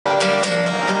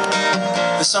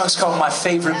The song's called My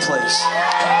Favorite Place.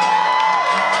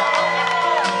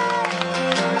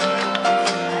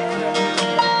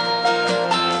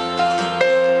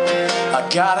 I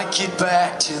gotta get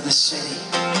back to the city,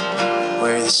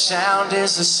 where the sound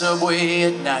is the subway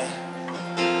at night.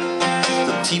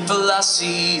 The people I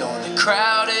see on the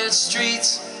crowded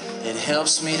streets, it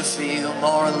helps me to feel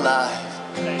more alive.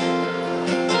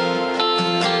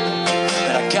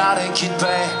 And I gotta get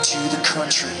back to the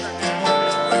country,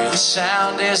 where the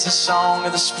sound is the song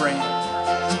of the spring.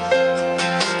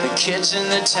 The kids in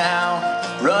the town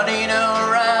running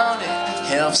around, it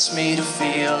helps me to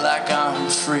feel like I'm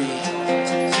free.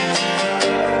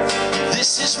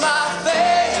 This is my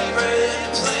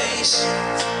favorite place,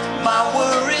 my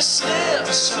worries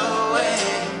slips away.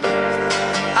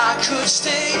 I could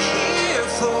stay here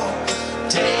for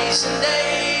days and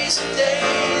days and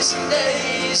days and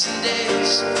days and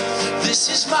days. This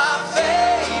is my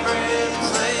favorite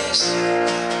place,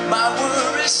 my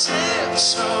worries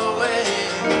slips away.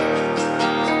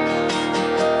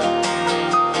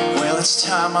 Well, it's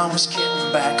time I was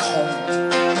getting back home,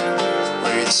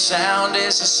 where the sound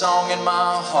is a song in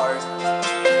my heart.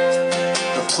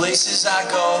 The places I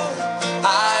go,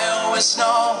 I always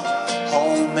know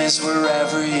home is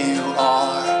wherever you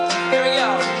are. Here we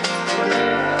go.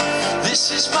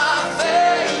 This is my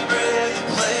favorite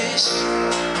place,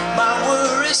 my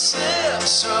worries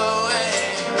slips away.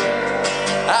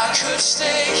 I could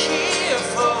stay here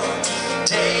for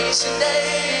days and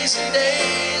days and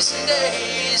days and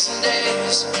days and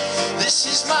days. This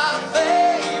is my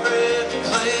favorite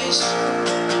place,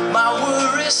 my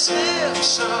worries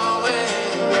slips away.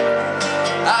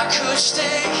 I could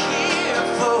stay here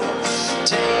for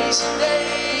days and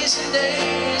days and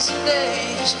days and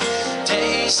days,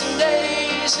 days and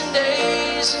days and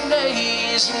days and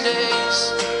days and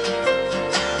days.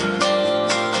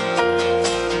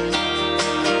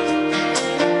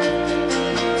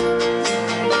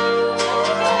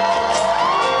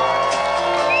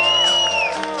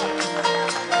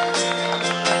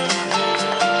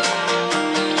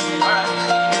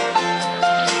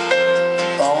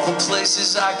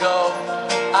 Places I go,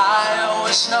 I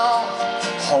always know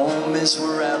home is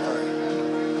wherever.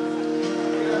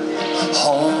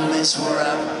 Home is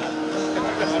wherever.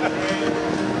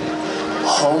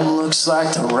 Home looks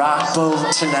like the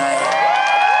Rockboat tonight.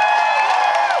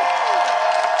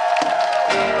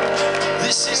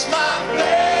 This is my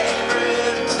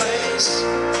favorite place,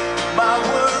 my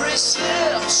worries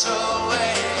slips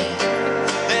away.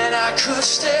 And I could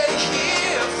stay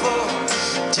here for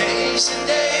days and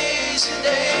days and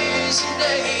days and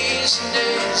days and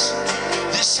days.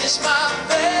 This is my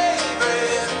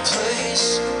favorite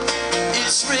place,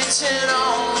 it's written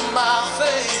on my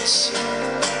face.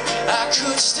 I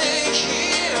could stay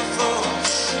here for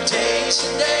days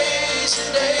and days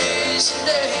and days and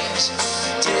days,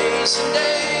 days and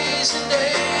days and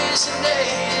days and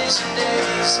days and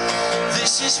days.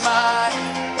 This is my,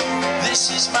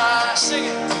 sing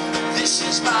it. This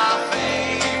is my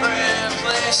favorite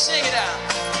place. Sing it out.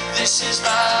 This is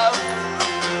my,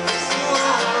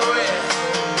 ooh,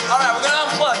 yeah. All right, we're gonna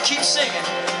unplug. Keep singing.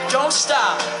 Don't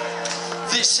stop.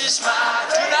 This is my,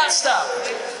 do not stop.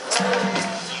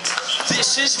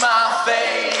 This is my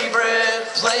favorite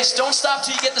place. Don't stop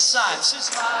till you get the sign. This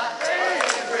is my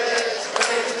favorite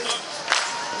place.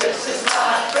 This is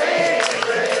my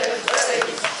favorite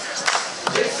place.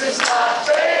 This is my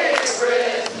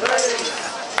favorite place.